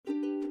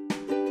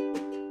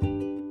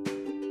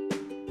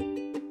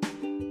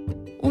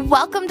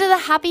Welcome to the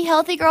Happy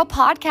Healthy Girl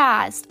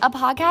podcast, a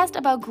podcast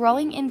about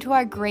growing into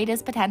our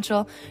greatest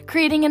potential,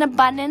 creating an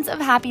abundance of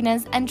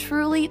happiness, and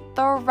truly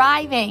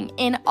thriving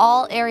in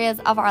all areas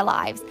of our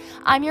lives.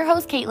 I'm your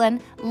host,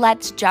 Caitlin.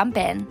 Let's jump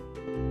in.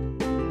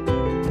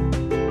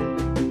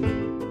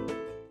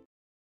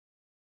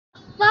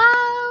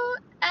 Hello,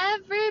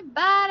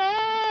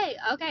 everybody.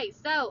 Okay,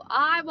 so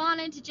I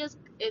wanted to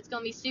it's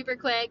going to be super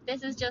quick.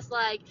 This is just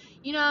like,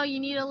 you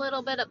need a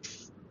little bit of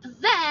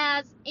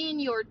pizzazz in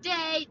your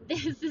day.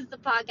 This is the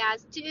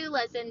podcast to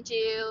listen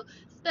to,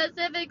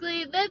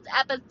 specifically this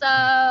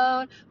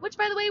episode, which,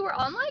 by the way, we're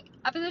on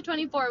episode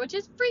 24, which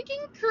is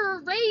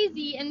freaking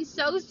crazy and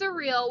so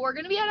surreal. We're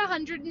going to be at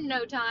 100 in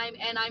no time,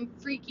 and I'm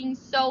freaking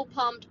so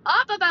pumped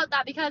up about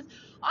that because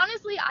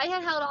honestly, I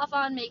had held off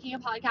on making a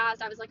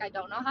podcast. I was like, I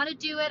don't know how to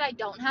do it. I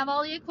don't have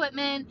all the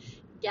equipment.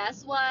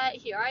 Guess what?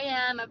 Here I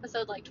am,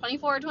 episode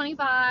 24 or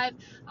 25.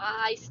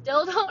 I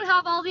still don't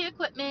have all the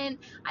equipment.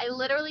 I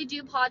literally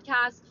do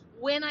podcasts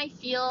when I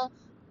feel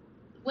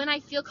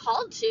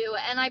called to,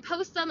 and I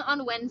post them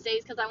on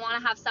Wednesdays because I want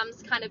to have some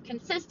kind of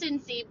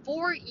consistency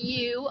for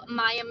you,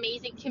 my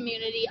amazing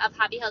community of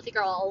Happy Healthy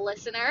Girl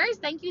listeners.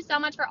 Thank you so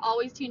much for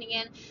always tuning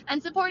in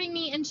and supporting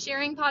me and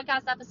sharing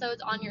podcast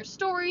episodes on your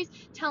stories,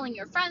 telling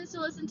your friends to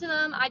listen to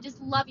them. I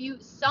just love you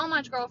so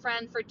much,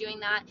 girlfriend, for doing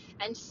that,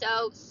 and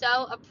so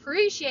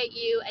appreciate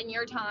you and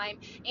your time.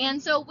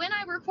 And so when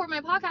I record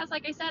my podcast,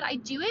 like I said, I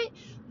do it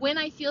when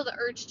I feel the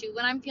urge to,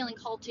 when I'm feeling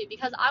called to,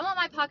 because I want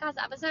my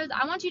podcast episodes,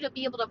 I want you to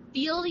be able to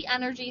feel the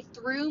energy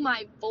through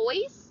my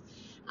voice,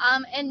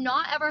 and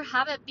not ever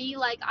have it be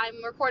like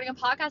I'm recording a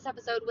podcast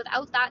episode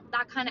without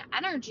that kind of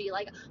energy.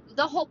 Like,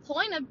 the whole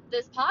point of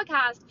this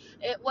podcast,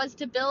 is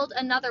to build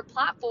another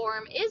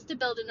platform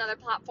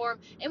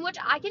in which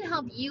I can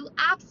help you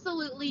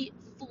absolutely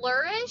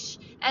flourish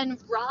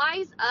and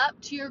rise up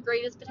to your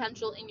greatest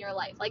potential in your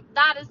life. Like,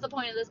 that is the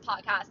point of this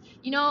podcast.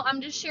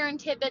 I'm just sharing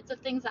tidbits of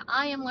things that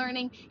I am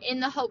learning in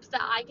the hopes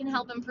that I can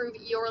help improve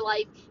your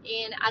life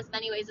in as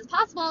many ways as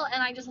possible.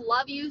 And I just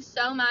love you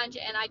so much,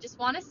 and I just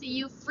want to see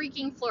you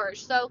freaking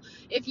flourish. So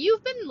if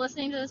you've been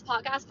listening to this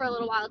podcast for a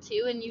little while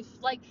too, and you've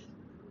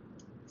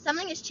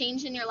something has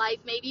changed in your life,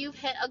 maybe you've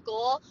hit a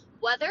goal,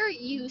 whether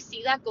you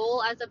see that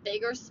goal as a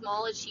big or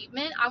small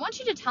achievement, I want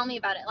you to tell me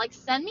about it.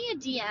 Send me a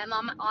DM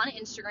on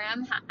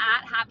Instagram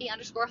at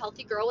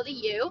happy_healthy_girl with a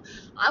U.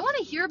 I want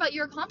to hear about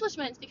your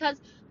accomplishments because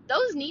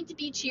those need to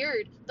be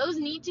cheered. Those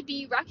need to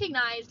be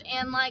recognized.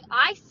 And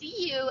I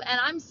see you,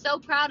 and I'm so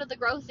proud of the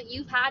growth that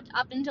you've had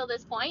up until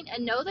this point,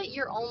 and know that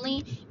you're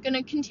only going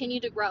to continue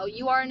to grow.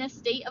 You are in a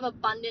state of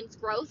abundance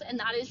growth, and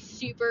that is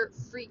super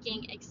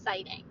freaking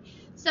exciting.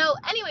 So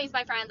anyways,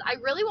 my friends, I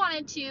really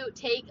wanted to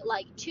take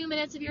 2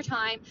 minutes of your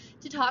time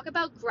to talk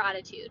about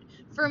gratitude.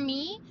 For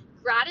me,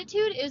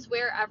 gratitude is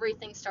where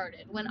everything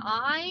started. When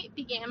I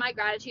began my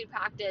gratitude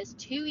practice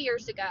 2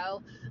 years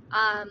ago,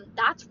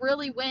 that's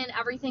really when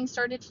everything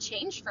started to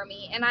change for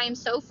me. And I am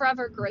so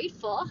forever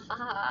grateful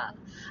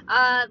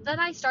that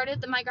I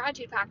started my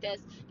gratitude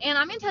practice. And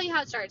I'm going to tell you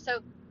how it started. So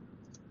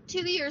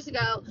 2 years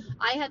ago,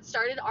 I had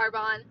started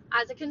Arbonne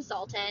as a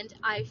consultant.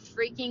 I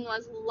freaking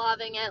was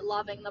loving it,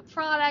 loving the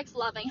products,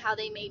 loving how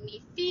they made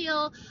me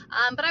feel,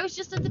 but I was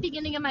just at the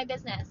beginning of my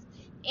business.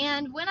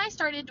 And when I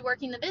started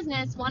working the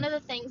business, one of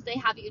the things they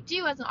have you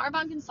do as an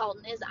Arbonne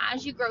consultant is,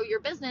 as you grow your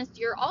business,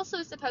 you're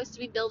also supposed to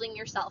be building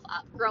yourself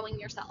up, growing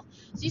yourself.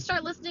 So you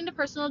start listening to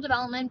personal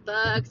development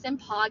books and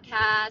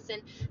podcasts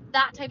and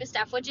that type of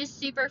stuff, which is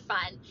super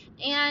fun.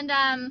 And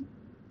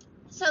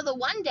so the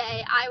one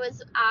day I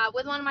was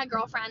with one of my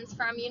girlfriends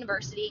from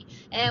university,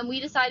 and we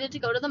decided to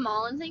go to the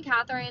mall in St.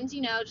 Catharines,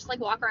 just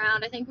walk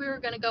around. I think we were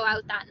going to go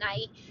out that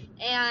night,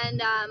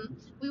 and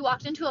we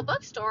walked into a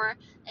bookstore,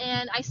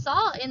 and I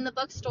saw in the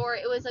bookstore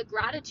it was a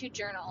gratitude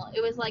journal.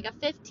 It was a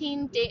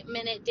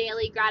 15-minute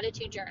daily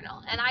gratitude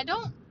journal, and I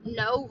don't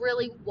know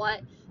really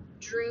what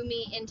drew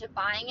me into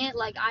buying it.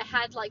 I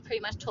had pretty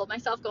much told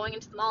myself going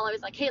into the mall, I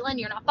was like, Caitlin,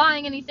 you're not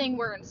buying anything,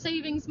 we're in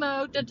savings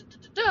mode,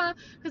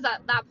 because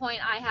at that point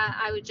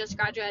I would just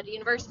graduate out of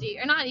university,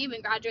 or not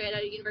even graduate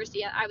out of university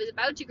yet. I was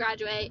about to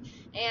graduate,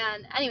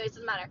 and anyways,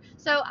 doesn't matter.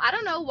 So I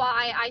don't know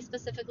why I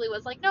specifically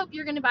was like, nope,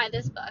 you're going to buy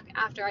this book,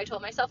 after I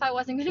told myself I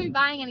wasn't going to be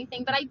buying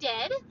anything, but I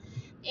did.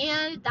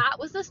 And that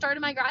was the start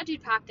of my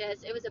gratitude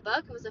practice. It was a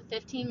book. It was a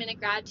 15-minute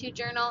gratitude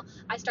journal.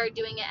 I started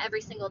doing it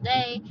every single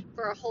day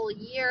for a whole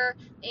year.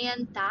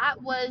 And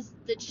that was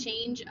the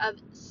change of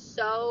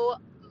so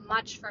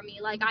much for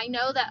me. I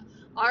know that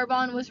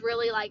Arbonne was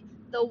really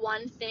the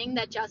one thing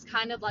that just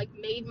kind of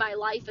made my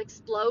life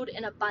explode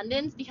in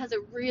abundance, because it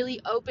really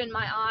opened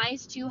my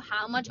eyes to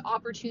how much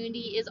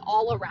opportunity is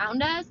all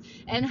around us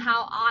and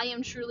how I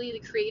am truly the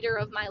creator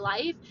of my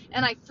life.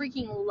 And I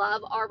freaking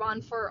love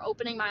Arbonne for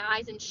opening my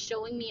eyes and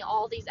showing me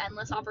all these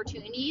endless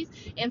opportunities,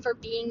 and for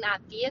being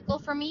that vehicle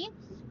for me.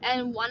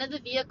 And one of the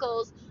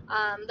vehicles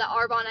that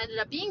Arbonne ended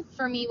up being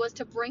for me was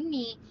to bring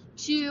me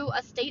to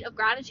a state of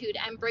gratitude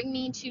and bring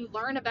me to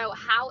learn about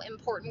how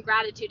important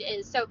gratitude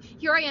is. So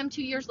here I am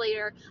 2 years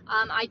later.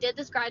 I did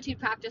this gratitude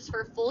practice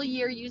for a full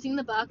year using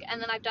the book,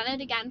 and then I've done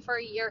it again for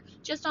a year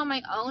just on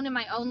my own in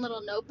my own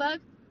little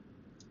notebook.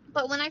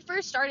 But when I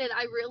first started,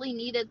 I really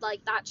needed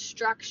like that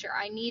structure.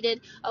 I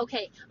needed,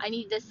 okay, I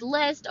need this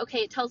list. Okay,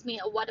 it tells me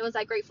what was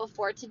I grateful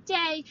for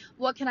today?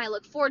 What can I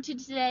look forward to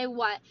today?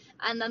 What?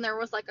 And then there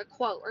was like a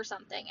quote or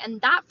something. And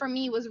that for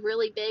me was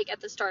really big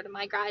at the start of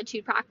my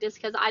gratitude practice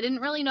because I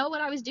didn't really know what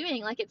I was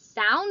doing. Like it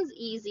sounds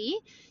easy.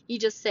 You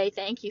just say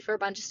thank you for a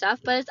bunch of stuff,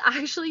 but it's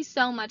actually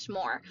so much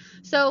more.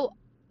 So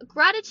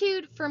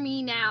gratitude for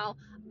me now,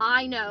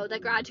 I know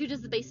that gratitude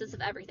is the basis of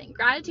everything.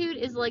 Gratitude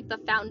is like the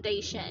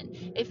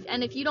foundation.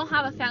 If you don't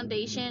have a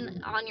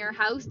foundation on your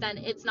house, then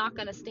it's not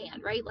going to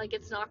stand, right? Like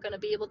it's not going to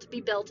be able to be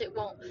built. It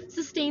won't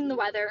sustain the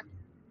weather,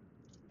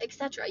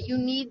 etc. You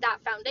need that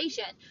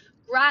foundation.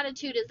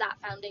 Gratitude is that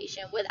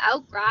foundation.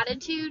 Without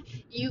gratitude,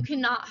 you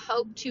cannot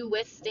hope to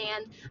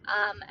withstand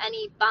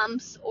any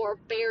bumps or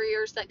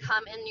barriers that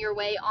come in your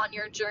way on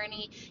your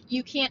journey.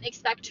 You can't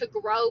expect to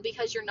grow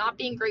because you're not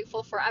being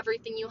grateful for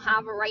everything you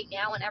have right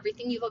now and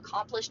everything you've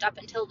accomplished up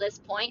until this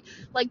point.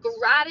 Like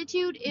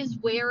gratitude is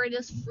where it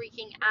is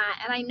freaking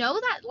at. And I know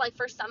that like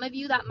for some of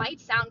you that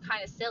might sound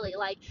kind of silly.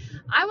 Like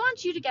I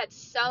want you to get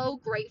so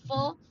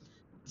grateful.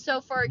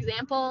 So, for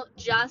example,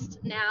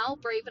 just now,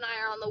 Brave and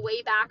I are on the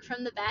way back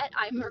from the vet.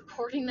 I'm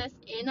recording this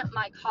in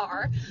my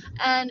car,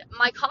 and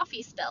my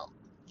coffee spilled.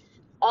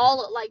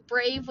 All like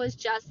Brave was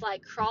just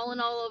like crawling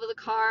all over the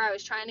car. I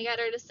was trying to get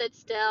her to sit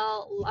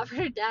still, love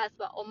her to death,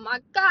 but oh my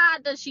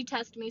God, does she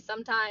test me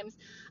sometimes?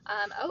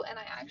 Oh, and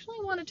I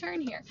actually want to turn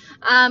here.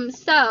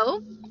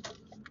 So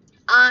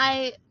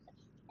I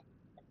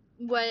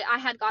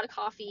had got a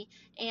coffee,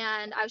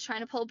 and I was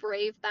trying to pull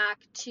Brave back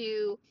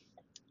to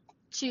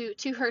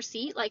her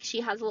seat. Like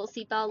she has a little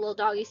seatbelt, a little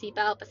doggy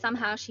seatbelt, but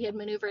somehow she had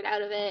maneuvered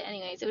out of it.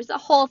 Anyways, it was the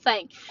whole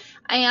thing.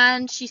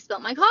 And she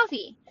spilled my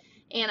coffee.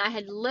 And I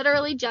had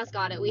literally just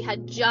got it. We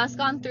had just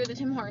gone through the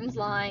Tim Hortons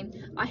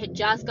line. I had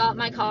just got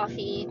my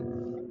coffee.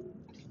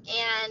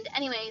 And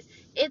anyways,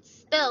 it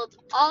spilled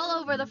all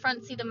over the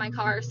front seat of my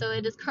car. So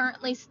it is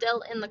currently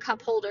still in the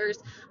cup holders.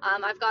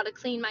 I've got to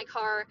clean my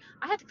car.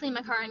 I had to clean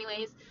my car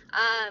anyways.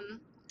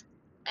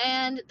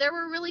 And there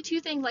were really two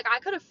things. Like I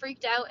could have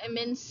freaked out and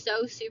been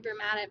so super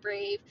mad at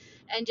Brave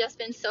and just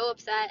been so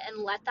upset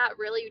and let that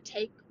really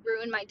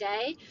ruin my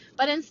day.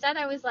 But instead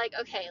I was like,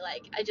 okay,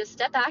 like I just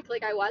stepped back.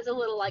 Like I was a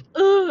little like,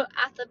 ugh,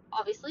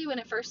 obviously when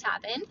it first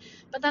happened.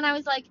 But then I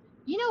was like,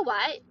 you know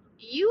what?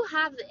 You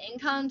have the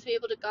income to be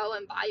able to go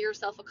and buy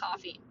yourself a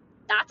coffee.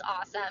 That's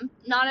awesome.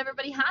 Not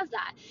everybody has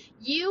that.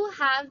 You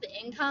have the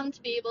income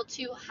to be able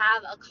to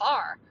have a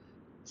car.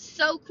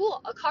 So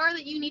cool. A car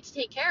that you need to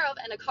take care of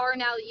and a car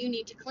now that you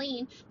need to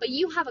clean, but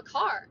you have a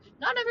car.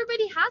 Not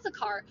everybody has a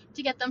car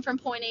to get them from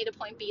point A to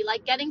point B.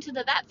 Like getting to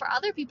the vet for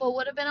other people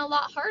would have been a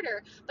lot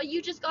harder, but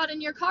you just got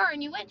in your car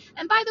and you went.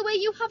 And by the way,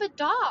 you have a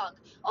dog.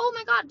 Oh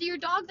my God, your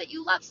dog that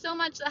you love so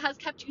much that has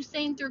kept you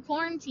sane through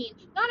quarantine.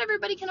 Not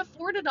everybody can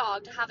afford a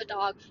dog to have a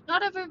dog.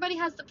 Not everybody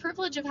has the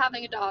privilege of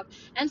having a dog.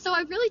 And so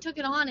I really took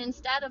it on.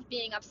 Instead of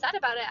being upset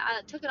about it,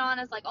 I took it on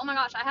as like, oh my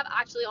gosh, I have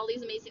actually all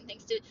these amazing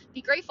things to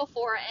be grateful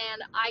for,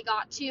 and I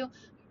got to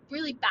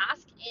really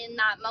bask in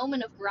that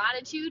moment of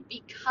gratitude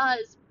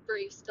because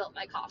Brave spilt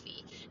my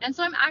coffee. And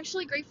so I'm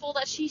actually grateful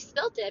that she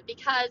spilt it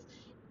because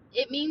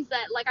it means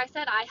that, like I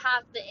said, I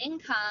have the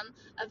income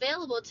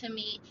available to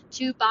me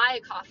to buy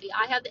a coffee.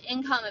 I have the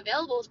income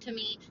available to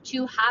me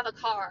to have a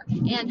car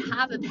and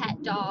have a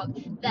pet dog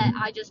that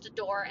I just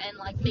adore and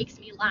like makes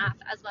me laugh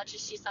as much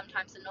as she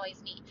sometimes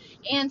annoys me.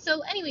 And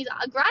so anyways,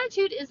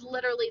 gratitude is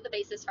literally the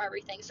basis for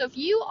everything. So if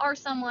you are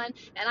someone,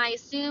 and I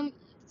assume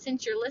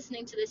since you're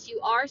listening to this, you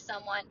are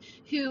someone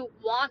who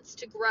wants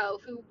to grow,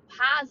 who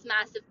has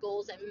massive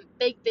goals and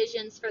big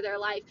visions for their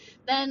life,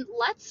 then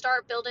let's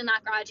start building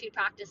that gratitude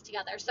practice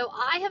together. So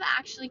I have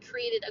actually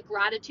created a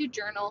gratitude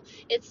journal.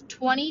 It's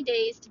 20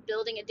 days to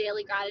building a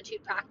daily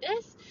gratitude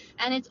practice,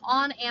 and it's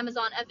on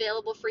Amazon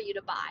available for you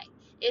to buy.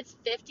 It's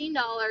 $15.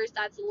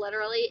 That's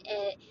literally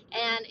it.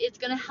 And it's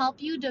going to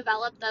help you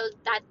develop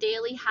that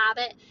daily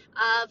habit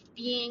of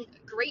being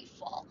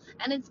grateful.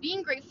 And it's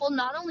being grateful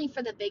not only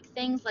for the big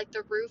things like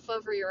the roof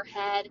over your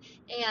head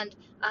and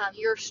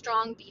your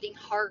strong beating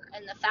heart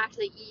and the fact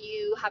that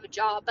you have a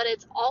job, but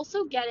it's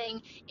also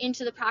getting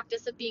into the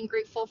practice of being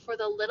grateful for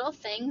the little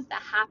things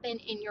that happen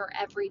in your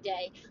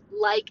everyday,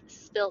 like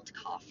spilled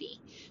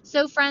coffee.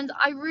 So friends,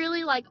 I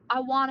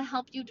want to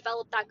help you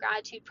develop that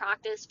gratitude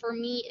practice. For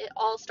me, it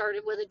all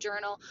started with a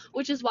journal,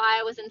 which is why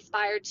I was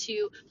inspired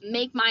to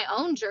make my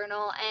own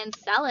journal and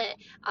sell it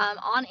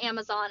on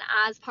Amazon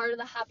as part of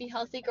the Happy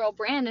Healthy Girl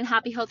brand and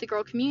Happy Healthy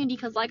Girl community.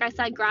 Because like I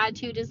said,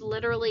 gratitude is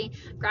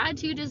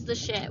the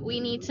shit. We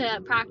need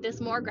to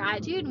practice more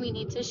gratitude. We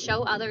need to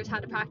show others how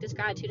to practice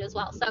gratitude as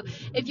well. So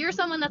if you're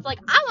someone that's like,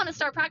 I want to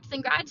start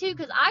practicing gratitude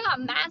because I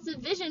got massive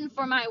vision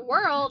for my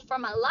world, for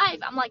my life,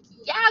 I'm like,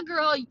 yeah,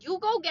 girl, you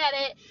go get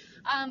it.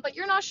 but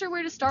you're not sure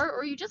where to start,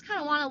 or you just kind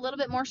of want a little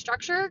bit more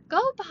structure,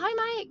 go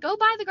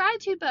buy the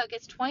gratitude book.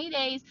 It's 20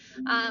 days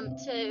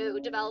to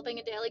developing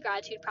a daily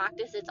gratitude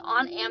practice. It's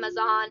on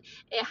Amazon.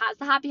 It has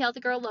the Happy Healthy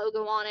Girl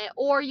logo on it,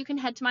 or you can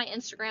head to my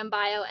Instagram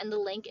bio and the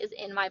link is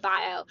in my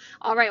bio.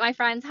 All right, my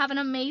friends, have an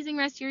amazing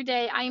rest of your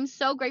day. I am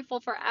so grateful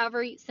for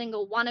every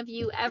single one of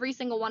you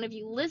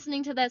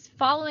listening to this,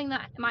 following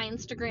my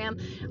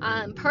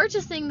Instagram,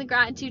 purchasing the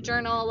gratitude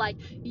journal. Like,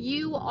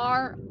 you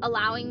are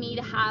allowing me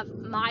to have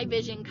my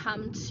vision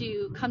come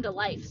to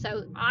life.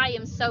 So I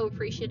am so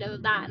appreciative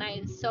of that, and I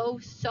am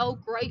so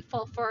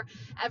grateful for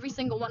every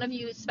single one of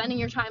you spending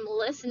your time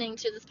listening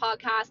to this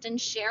podcast and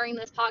sharing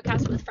this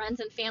podcast with friends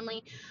and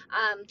family.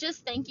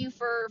 Just thank you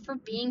for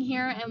being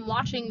here and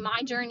watching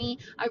my journey.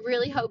 I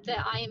really hope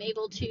that I am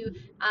able to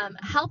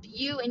help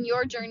you in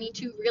your journey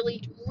to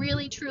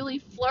really truly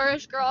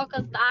flourish, girl,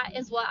 because that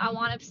is what I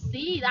want to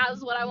see. That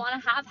is what I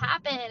want to have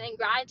happen, and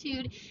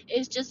gratitude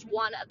is just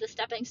one of the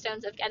stepping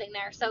stones of getting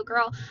there. So,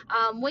 girl,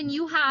 when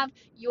you have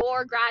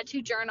your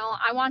gratitude journal,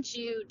 I want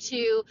you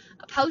to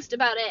post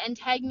about it and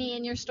tag me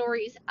in your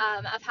stories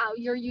of how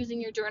you're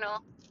using your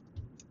journal.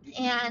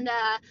 And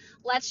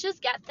let's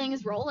just get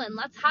things rolling.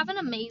 Let's have an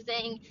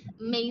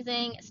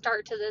amazing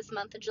start to this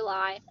month of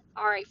July.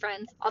 All right,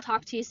 friends, I'll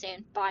talk to you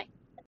soon. Bye.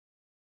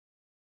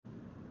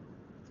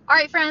 All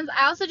right, friends,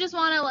 I also just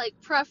want to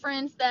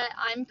preference that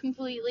I'm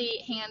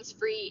completely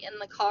hands-free in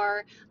the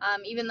car.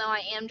 Even though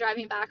I am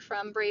driving back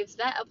from Brave's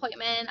vet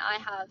appointment, I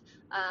have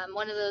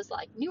one of those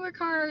newer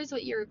cars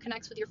what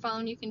connects with your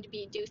phone. You can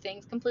do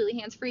things completely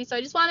hands-free. So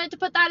I just wanted to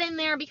put that in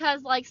there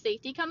because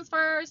safety comes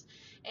first,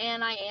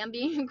 and I am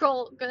being a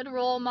good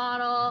role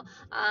model.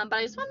 But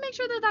I just want to make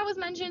sure that was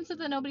mentioned so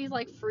that nobody's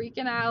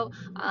freaking out.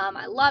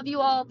 I love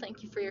you all.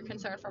 Thank you for your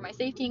concern for my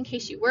safety. In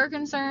case you were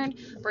concerned,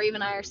 Brave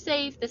and I are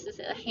safe. This is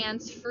a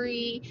hands-free.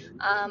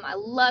 I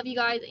love you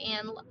guys,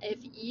 and if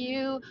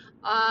you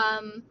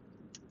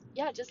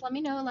just let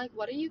me know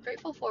what are you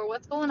grateful for,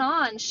 what's going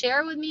on.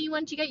 Share with me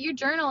once you get your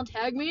journal.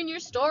 Tag me in your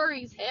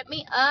stories, hit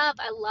me up.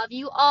 I love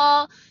you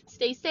all.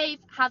 Stay safe,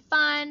 have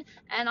fun,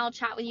 and I'll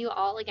chat with you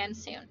all again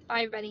soon.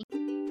 Bye, everybody.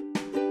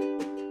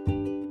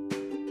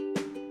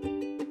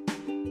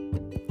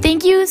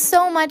 Thank you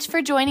so much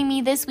for joining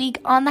me this week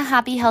on the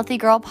Happy Healthy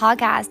Girl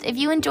podcast. If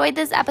you enjoyed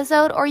this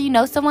episode, or you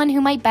know someone who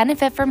might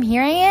benefit from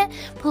hearing it,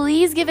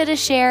 please give it a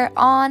share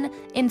on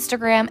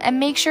Instagram and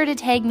make sure to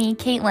tag me,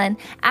 Caitlin,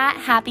 at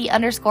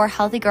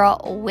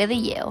happy_healthygirl with a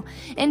U.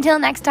 Until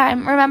next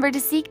time, remember to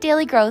seek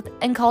daily growth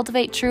and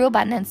cultivate true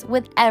abundance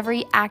with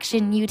every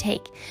action you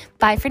take.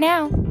 Bye for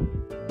now.